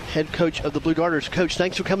 head coach of the Blue Darters. Coach,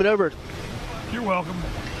 thanks for coming over. You're welcome.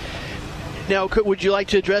 Now, would you like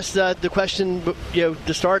to address the question,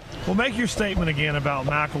 to start? Well, make your statement again about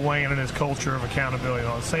McElwain and his culture of accountability.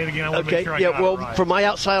 I'll say it again. I want to make sure I got it right. From my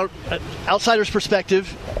outsider's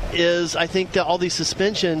perspective, is I think that all these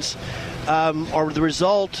suspensions are the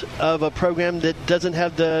result of a program that doesn't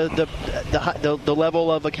have the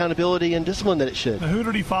level of accountability and discipline that it should. Now, who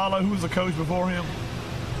did he follow? Who was the coach before him?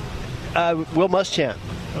 Will Muschamp.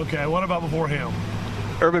 Okay, what about before him?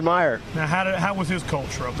 Urban Meyer. Now, how was his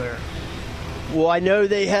culture up there? Well, I know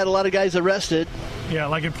they had a lot of guys arrested. Yeah,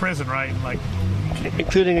 like in prison, right? Like,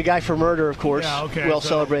 including a guy for murder, of course. Yeah, okay. Well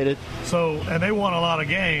celebrated. So, and they won a lot of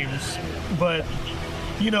games, but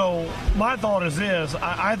my thought is this: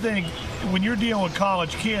 I think when you're dealing with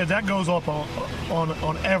college kids, that goes up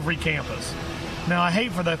on every campus. Now, I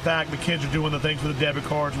hate for the fact the kids are doing the things with the debit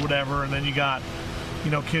cards, whatever, and then you got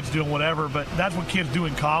kids doing whatever, but that's what kids do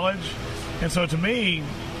in college. And so to me,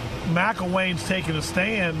 McElwain's taking a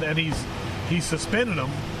stand, and he's suspended them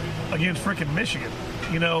against freaking Michigan.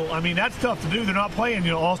 That's tough to do. They're not playing,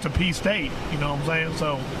 Austin Peay State. You know what I'm saying?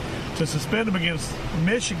 So to suspend them against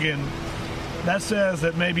Michigan, that says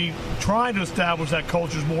that maybe trying to establish that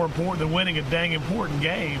culture is more important than winning a dang important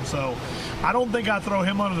game. So I don't think I throw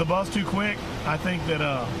him under the bus too quick. I think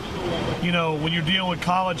that, when you're dealing with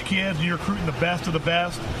college kids and you're recruiting the best of the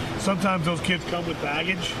best, sometimes those kids come with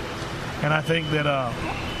baggage. And I think that,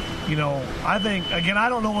 again, I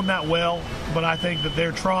don't know them that well, but I think that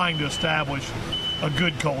they're trying to establish a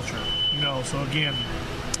good culture. So again,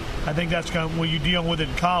 I think that's kind of what you deal with it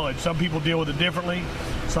in college. Some people deal with it differently.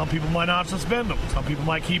 Some people might not suspend them. Some people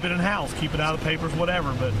might keep it in-house, keep it out of the papers,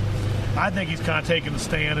 whatever. But I think he's kind of taking the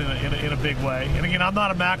stand in a big way. And again, I'm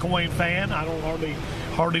not a McElwain fan. I don't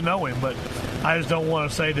hardly know him, but I just don't want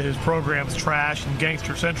to say that his program's trash and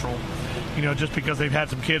gangster central, just because they've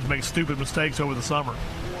had some kids make stupid mistakes over the summer.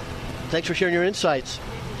 Thanks for sharing your insights.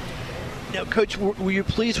 Now, Coach, were you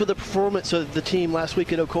pleased with the performance of the team last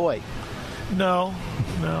week at Ocoee? No,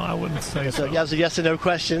 I wouldn't say so. That was a yes or no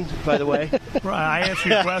question, by the way. Right, I answered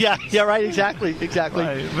your question. Yeah, right, exactly.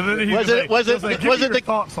 Right. But then was it the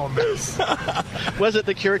thoughts on this? Was it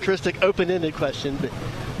the characteristic open-ended question? But,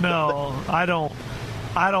 no, I don't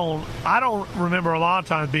remember a lot of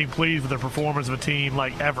times being pleased with the performance of a team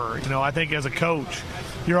like ever. I think as a coach,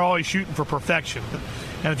 you're always shooting for perfection.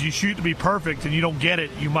 And if you shoot to be perfect and you don't get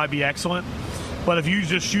it, you might be excellent. But if you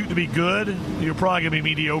just shoot to be good, you're probably going to be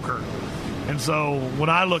mediocre. And so when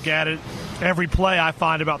I look at it, every play I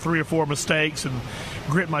find about 3 or 4 mistakes and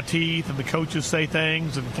grit my teeth, and the coaches say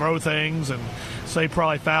things and throw things and say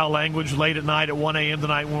probably foul language late at night at 1 a.m.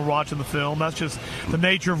 tonight when we're watching the film. That's just the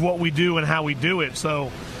nature of what we do and how we do it.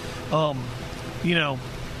 So,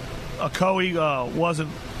 Ocoee wasn't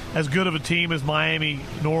as good of a team as Miami,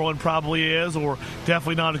 Norland probably is, or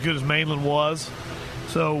definitely not as good as Mainland was.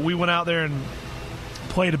 So we went out there and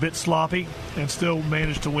played a bit sloppy and still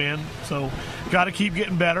managed to win. So got to keep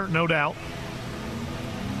getting better, no doubt.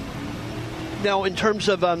 Now, in terms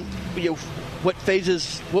of what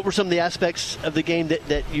were some of the aspects of the game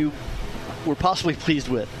that you were possibly pleased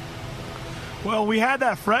with? Well, we had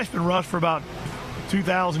that freshman rush for about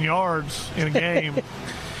 2,000 yards in a game.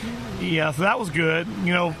 Yeah, so that was good.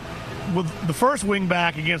 With the first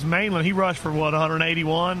wingback against Mainland, he rushed for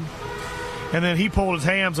 181, and then he pulled his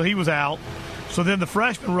ham, so he was out. So then the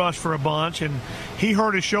freshman rushed for a bunch, and he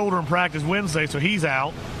hurt his shoulder in practice Wednesday, so he's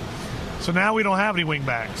out. So now we don't have any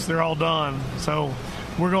wingbacks. They're all done. So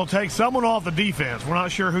we're going to take someone off the defense. We're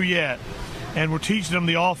not sure who yet. And we're teaching them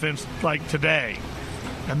the offense like today.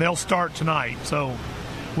 And they'll start tonight. So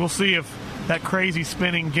we'll see if that crazy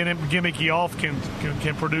spinning gimmicky off can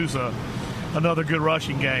produce another good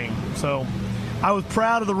rushing game. So I was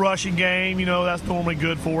proud of the rushing game. That's normally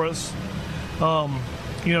good for us.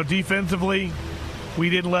 Defensively,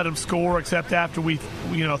 we didn't let them score except after we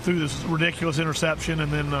threw this ridiculous interception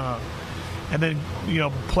and then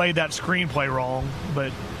played that screenplay wrong.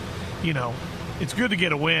 But it's good to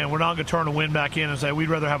get a win. We're not going to turn a win back in and say we'd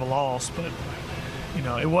rather have a loss. But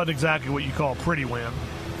it wasn't exactly what you call a pretty win.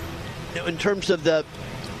 In terms of the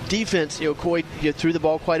defense, Coy threw the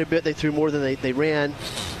ball quite a bit. They threw more than they ran,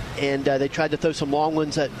 and they tried to throw some long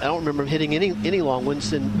ones. I don't remember hitting any long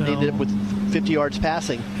ones, and they ended up with 50 yards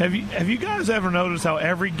passing. Have you guys ever noticed how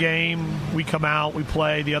every game we come out, we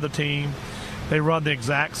play the other team, they run the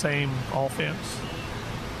exact same offense?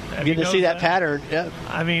 You get to see that pattern, yeah.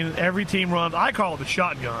 I mean, every team runs. I call it the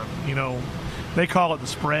shotgun. They call it the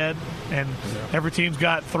spread, and every team's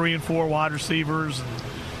got 3 and 4 wide receivers. And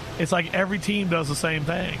it's like every team does the same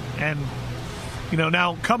thing. And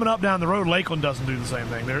now coming up down the road, Lakeland doesn't do the same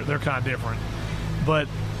thing. They're kind of different. But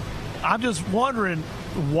I'm just wondering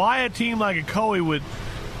why a team like Ocoee would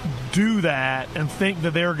do that and think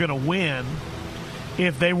that they're going to win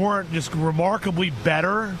if they weren't just remarkably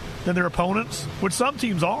better than their opponents, which some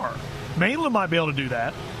teams are. Mainland might be able to do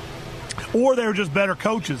that. Or they're just better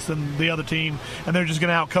coaches than the other team, and they're just going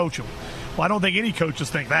to out-coach them. Well, I don't think any coaches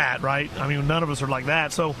think that, right? I mean, none of us are like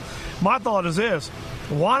that. So my thought is this.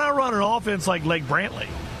 Why not run an offense like Lake Brantley,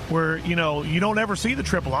 where, you don't ever see the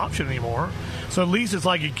triple option anymore? So at least it's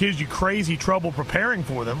like it gives you crazy trouble preparing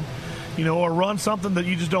for them, or run something that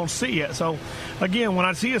you just don't see it. So, again, when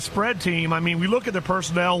I see a spread team, I mean, we look at their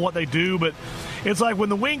personnel, what they do, but it's like when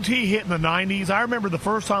the wing tee hit in the 90s, I remember the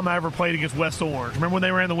first time I ever played against West Orange. Remember when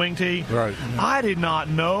they ran the wing tee? Right. I did not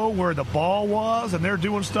know where the ball was, and they're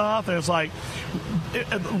doing stuff, and it's like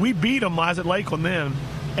we beat them. I was at Lakeland then,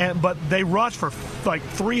 but they rushed for like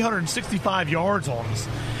 365 yards on us.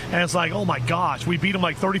 And it's like, oh, my gosh, we beat them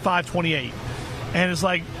like 35-28. And it's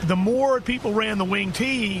like the more people ran the wing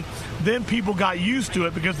tee, then people got used to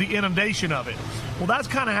it because the inundation of it. Well, that's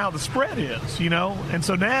kind of how the spread is, And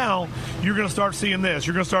so now you're going to start seeing this.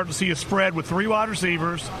 You're going to start to see a spread with 3 wide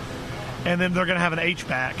receivers, and then they're going to have an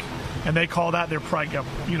H-back. And they call that their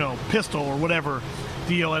pistol or whatever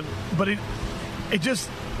deal. But it just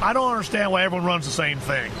 – I don't understand why everyone runs the same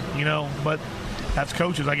thing, But that's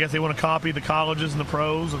coaches. I guess they want to copy the colleges and the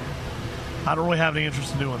pros, and I don't really have any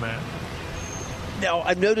interest in doing that. Now,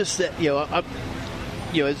 I've noticed that,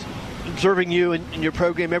 as observing you and your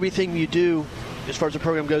program, everything you do, as far as the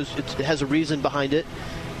program goes, it has a reason behind it.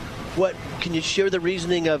 What can you share the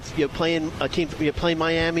reasoning of playing a team, playing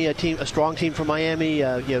Miami, a strong team from Miami,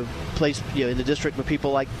 plays in the district with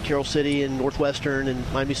people like Carroll City and Northwestern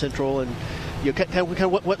and Miami Central, and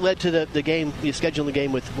what led to the game, scheduling the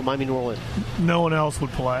game with Miami Norland? No one else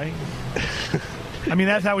would play. I mean,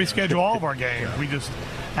 that's how we schedule all of our games. We just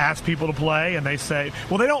ask people to play, and they say,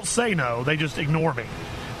 well, they don't say no, they just ignore me.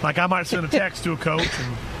 Like I might send a text to a coach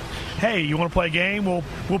and, hey, you want to play a game?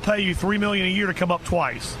 We'll pay you $3 million a year to come up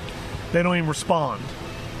twice. They don't even respond.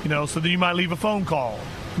 So then you might leave a phone call.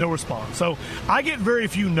 No response. So I get very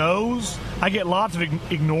few no's. I get lots of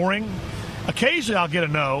ignoring. Occasionally I'll get a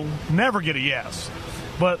no, never get a yes.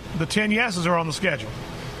 But the 10 yeses are on the schedule.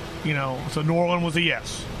 So Norland was a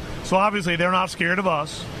yes. So obviously they're not scared of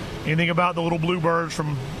us. Anything about the little bluebirds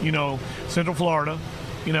from, Central Florida.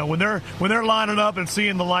 When they're lining up and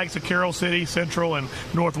seeing the likes of Carroll City, Central, and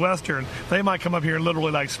Northwestern, they might come up here and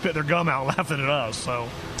literally like spit their gum out laughing at us. So,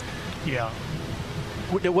 yeah.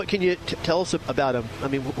 What can you tell us about them? I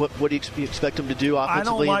mean, what do you expect them to do offensively? I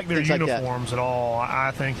don't like their uniforms at all.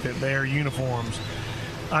 I think that their uniforms,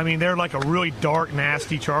 I mean, they're like a really dark,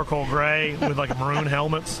 nasty charcoal gray with like maroon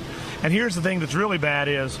helmets. And here's the thing that's really bad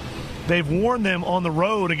is they've worn them on the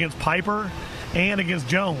road against Piper and against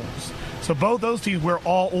Jones. So both those teams wear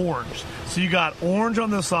all orange. So you got orange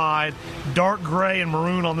on this side, dark gray and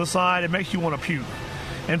maroon on this side. It makes you want to puke.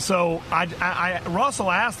 And so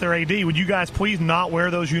Russell asked their AD, would you guys please not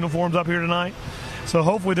wear those uniforms up here tonight? So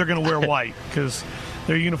hopefully they're going to wear white because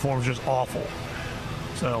their uniform is just awful.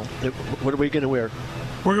 So what are we going to wear?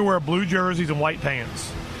 We're going to wear blue jerseys and white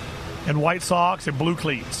pants and white socks and blue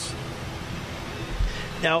cleats.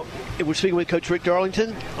 Now, we're speaking with Coach Rick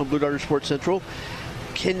Darlington on Blue Darter Sports Central.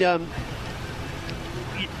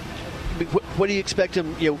 What do you expect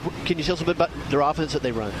them? Can you tell us a bit about their offense that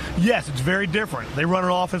they run? Yes, it's very different. They run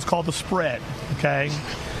an offense called the spread. Okay,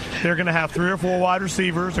 they're going to have 3 or 4 wide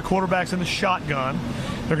receivers. The quarterback's in the shotgun.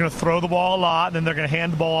 They're going to throw the ball a lot, and then they're going to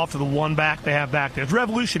hand the ball off to the one back they have back there. It's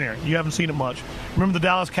revolutionary. You haven't seen it much. Remember the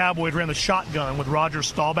Dallas Cowboys ran the shotgun with Roger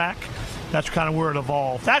Staubach? That's kind of where it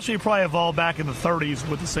evolved. Actually, it probably evolved back in the 30s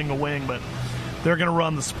with the single wing, but they're going to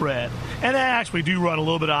run the spread. And they actually do run a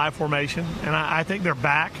little bit of I formation, and I think their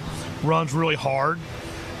back runs really hard.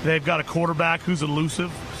 They've got a quarterback who's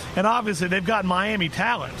elusive. And obviously, they've got Miami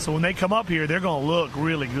talent. So when they come up here, they're going to look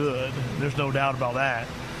really good. There's no doubt about that.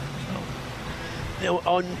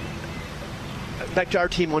 So. Back to our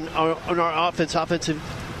team, on our offensive,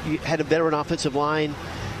 you had a veteran offensive line.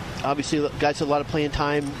 Obviously, guys had a lot of playing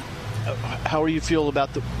time. How do you feel about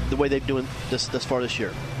the way they're doing this thus far this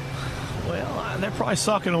year? Well, they're probably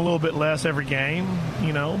sucking a little bit less every game,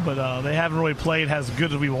 but they haven't really played as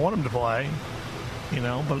good as we want them to play,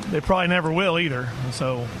 but they probably never will either.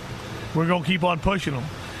 So we're going to keep on pushing them.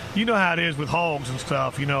 You know how it is with hogs and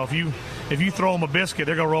stuff. If you throw them a biscuit,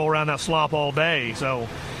 they're going to roll around that slop all day. So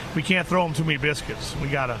we can't throw them too many biscuits. We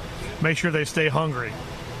got to make sure they stay hungry.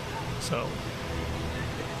 So.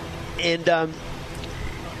 And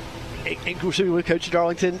with Coach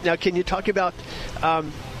Darlington, now can you talk about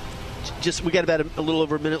we got about a little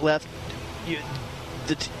over a minute left.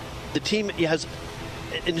 The team has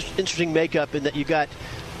an interesting makeup in that you got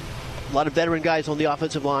a lot of veteran guys on the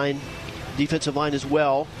offensive line, defensive line as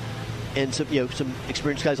well, and some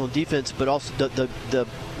experienced guys on defense, but also the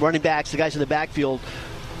running backs, the guys in the backfield,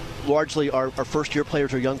 largely are first-year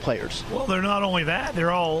players or young players. Well, they're not only that,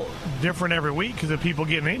 they're all different every week because of people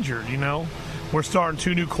getting injured, We're starting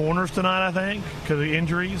 2 new corners tonight, I think, because of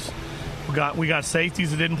injuries. We got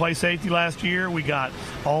safeties that didn't play safety last year. We got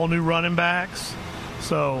all new running backs.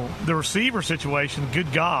 So the receiver situation,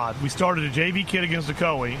 good God, we started a JV kid against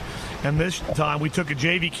Ocoee, and this time we took a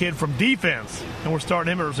JV kid from defense, and we're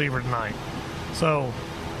starting him at receiver tonight. So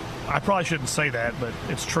I probably shouldn't say that, but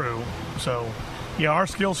it's true. So, yeah, our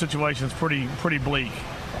skill situation is pretty bleak.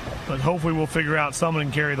 But hopefully we'll figure out someone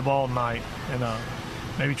can carry the ball tonight and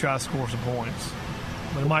maybe try to score some points.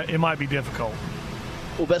 But it might be difficult.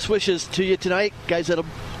 Well, best wishes to you tonight. Guys, that'll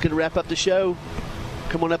going to wrap up the show.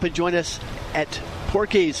 Come on up and join us at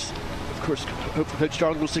Porky's. Of course, hopefully Coach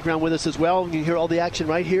Darling will stick around with us as well. You can hear all the action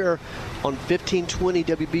right here on 1520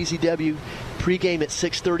 WBZW. Pre-game at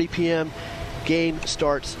 6:30 p.m. Game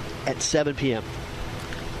starts at 7 p.m.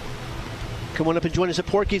 Come on up and join us at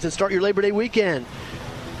Porky's and start your Labor Day weekend.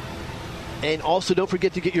 And also, don't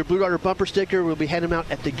forget to get your Blue Darter bumper sticker. We'll be handing them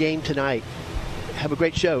out at the game tonight. Have a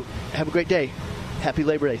great show. Have a great day. Happy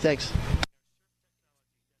Labor Day. Thanks.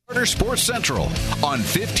 Sports Central on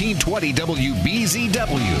 1520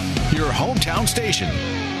 WBZW, your hometown station.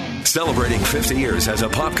 Celebrating 50 years as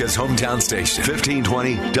Apopka's hometown station.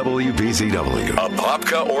 1520 WBZW.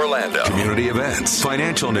 Apopka, Orlando. Community events,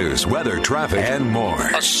 financial news, weather, traffic, and more.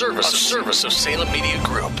 A service of Salem Media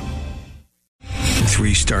Group.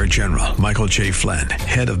 3-star General Michael J. Flynn,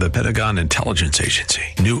 head of the Pentagon Intelligence Agency,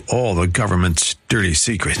 knew all the government's dirty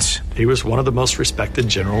secrets. He was one of the most respected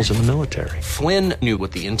generals in the military. Flynn knew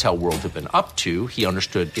what the intel world had been up to. He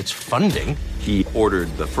understood its funding. He ordered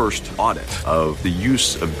the first audit of the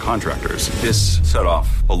use of contractors. This set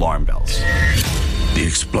off alarm bells. The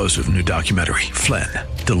explosive new documentary, Flynn,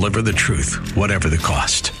 Deliver the Truth, Whatever the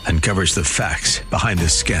Cost, uncovers the facts behind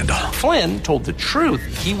this scandal. Flynn told the truth.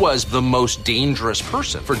 He was the most dangerous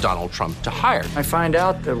person for Donald Trump to hire. I find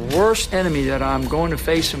out the worst enemy that I'm going to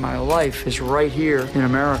face in my life is right here in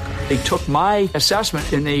America. They took my assessment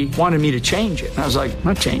and they wanted me to change it. And I was like, I'm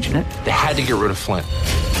not changing it. They had to get rid of Flynn.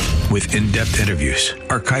 With in-depth interviews,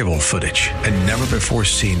 archival footage, and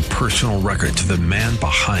never-before-seen personal records of the man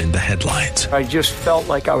behind the headlines. I just felt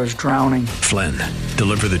like I was drowning. Flynn,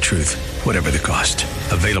 Deliver the Truth, Whatever the Cost.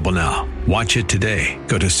 Available now. Watch it today.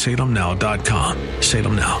 Go to salemnow.com.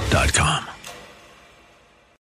 salemnow.com.